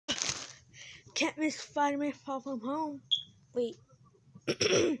Can't miss Spider-Man Far From Home. Wait.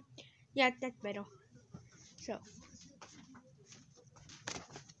 Yeah, that's better. So,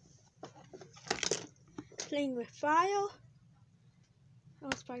 playing with fire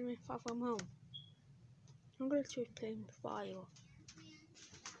or Spider-Man Far From Home. I'm gonna choose playing with fire.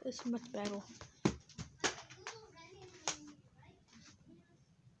 It's much better.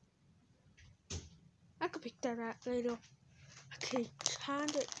 I could pick that up later. Okay, time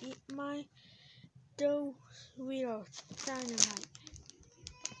to eat my Doritos Dynamite.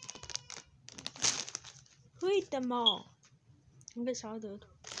 Who ate them all? I guess I did.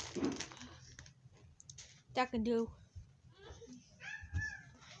 That can do.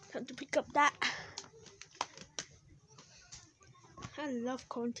 Time to pick up that. I love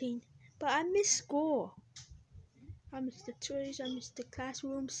quarantine, but I miss school. I miss the trees, I miss the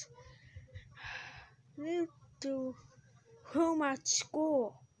classrooms. I need to do home at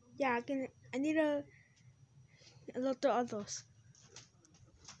school. Yeah, I need a lot of others.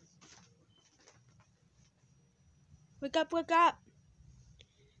 Wake up, wake up!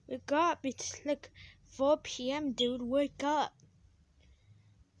 Wake up, it's like 4 p.m. dude, wake up!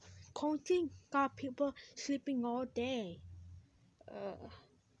 Quarantine got people sleeping all day.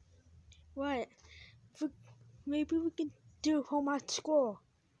 What? Maybe we can do home at school.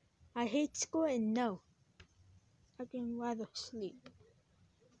 I hate school and no. I can rather sleep.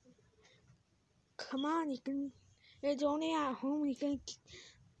 Come on, it's only at home you can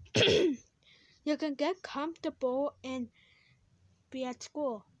you can get comfortable and be at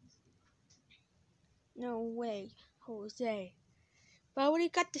school. No way, Jose. But I already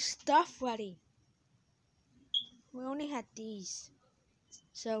got the stuff ready. We only had these.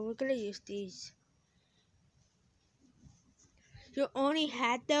 So we're gonna use these. You only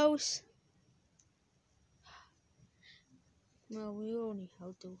had those? No, we only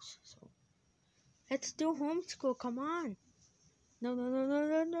had those. So let's do homeschool, come on. No, no, no, no,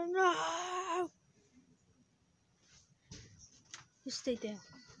 no, no, no! You stay there.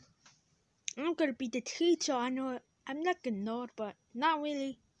 I'm gonna be the teacher, I know. I'm like a nerd, but not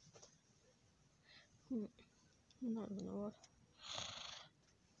really. I'm not a nerd.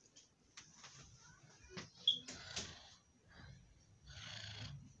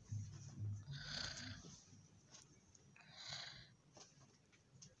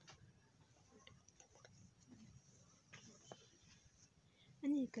 I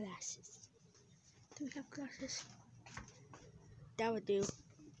need glasses. Do we have glasses? That would do.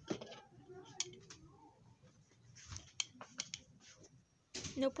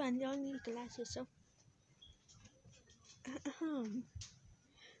 Nope, I don't need glasses, so.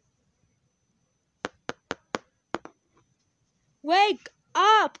 Wake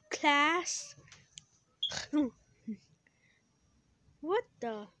up, class! What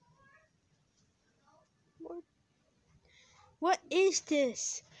the? What is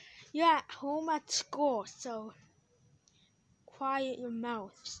this? You're at home at school, so quiet your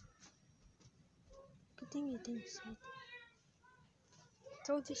mouths. Continue to say.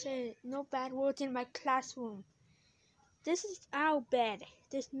 Told you say no bad words in my classroom. This is our bed.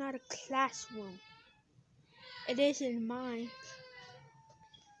 This is not a classroom. It is in mine.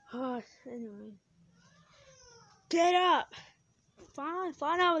 Oh, anyway. Get up! Fine,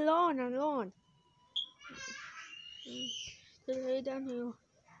 I'm alone. Just lay down here.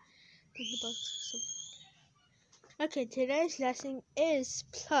 Think about something. Okay, today's lesson is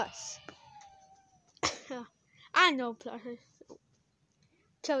plus. I know pluses.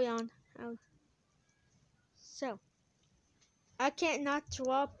 Carry on. So, I can't not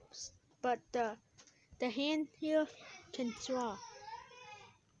draw, but the hand here can draw.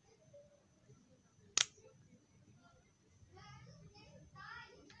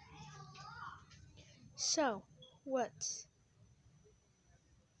 So, what?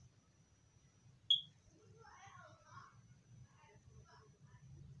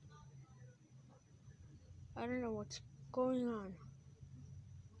 I don't know what's going on.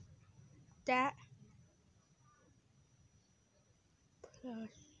 That plus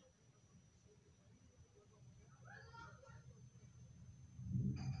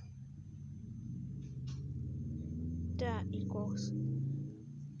that equals.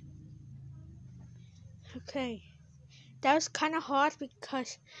 Okay, that was kind of hard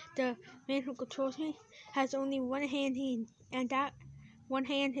because the man who controls me has only one hand, and that one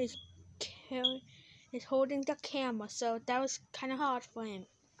hand is holding the camera, so that was kind of hard for him.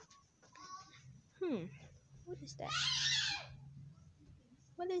 What is that?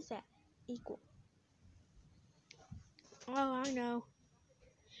 What is that? Equal. Oh, I know.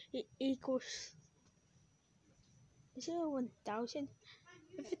 It equals. Is it 1,000?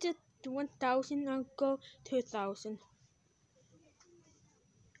 If it's to 1,000, I'll go 2,000.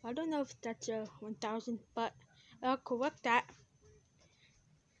 I don't know if that's 1,000, but I'll correct that.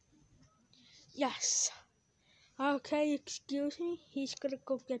 Yes. Okay, excuse me. He's gonna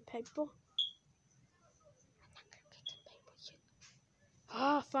go get paper.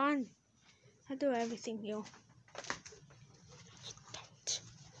 Ah, fun. I do everything here. You don't.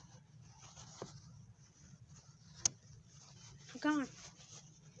 Gone.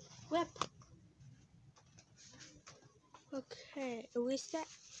 Whip. Okay, erase that.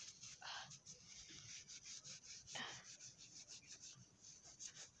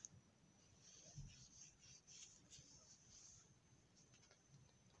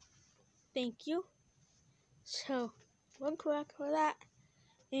 Thank you. So, one correct for that.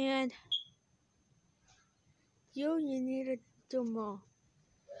 And you need to do more.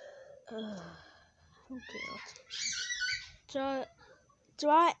 Okay.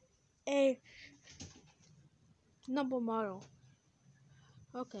 Draw a number model.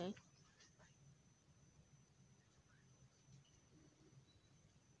 Okay.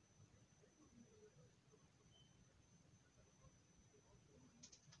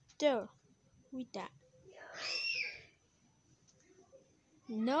 There. Read that.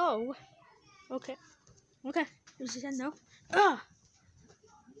 No. Okay. Okay. Is it a no? Ah!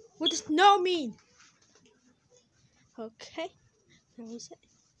 What does no mean? Okay. Where is it?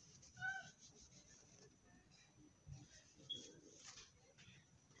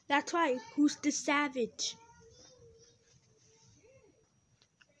 That's right. Who's the savage?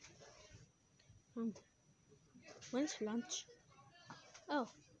 When's lunch? Oh,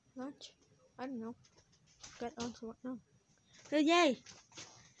 lunch. I don't know. Get on to what now? Oh, yay!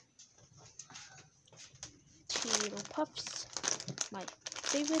 Cheeto Puffs. My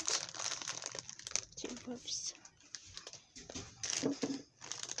favorite. Cheeto Puffs.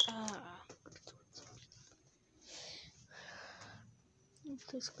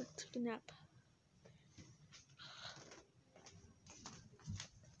 Let's go take a nap.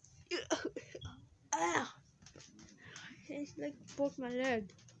 Ah! It's like broke my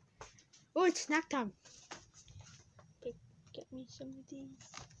leg. Oh, it's snack time. Okay, get me some of these.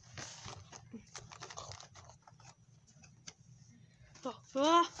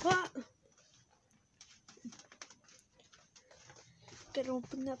 Gotta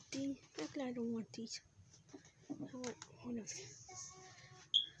open up these. Actually, I don't want these. I want one of these.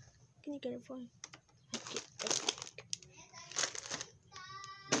 Can you get it for me? Okay.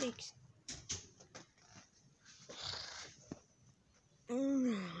 Thanks.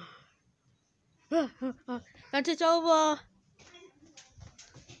 Lunch is over.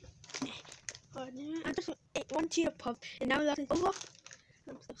 I just ate one Cheeto Puff and now lunch is over.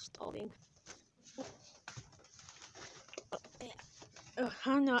 I'm so starving.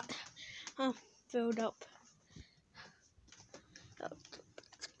 I'm not. I'm filled up.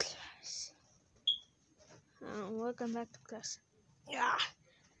 Class. Welcome back to class. Yeah.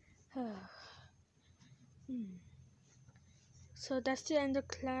 So that's the end of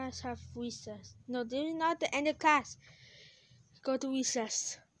class. Have recess. No, this is not the end of class. Go to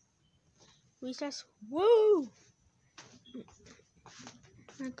recess. Recess. Woo!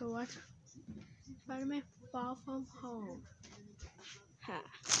 I go watch Spider-Man Far From Home. Ha.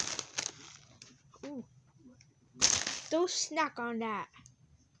 Ooh. Don't snack on that.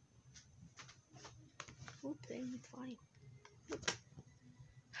 Ooh, playing with fire.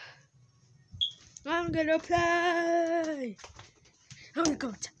 I'm gonna play. I'm gonna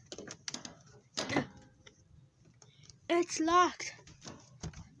go. It's locked.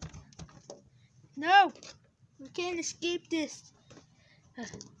 No, we can't escape this.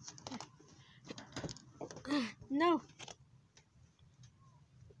 No.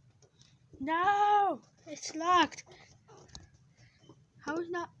 No, it's locked. How is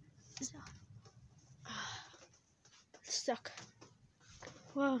not? It's stuck.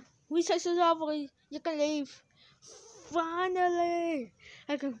 Well, recess is over. You can leave. Finally,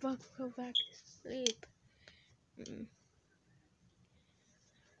 I can go back to sleep.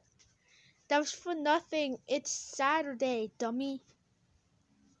 That was for nothing. It's Saturday, dummy.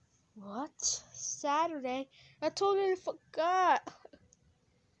 What? Saturday? I totally forgot.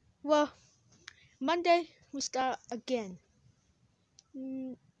 Well, Monday we start again.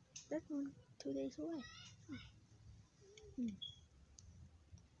 That's 2 days away.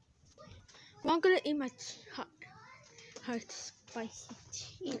 Well, I'm gonna eat my hot spicy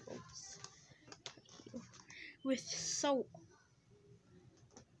Cheetos with salt.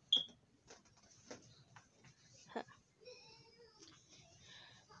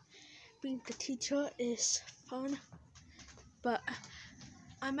 Being the teacher is fun, but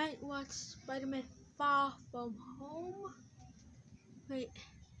I might watch Spider-Man Far From Home. Wait,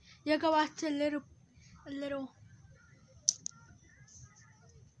 you go watch a little.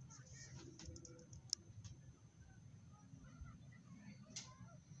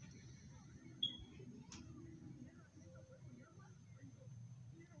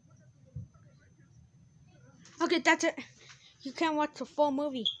 Okay, that's it. You can't watch the full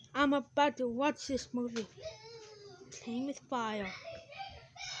movie. I'm about to watch this movie. Playing with fire.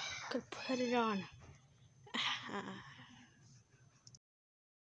 Could put it on.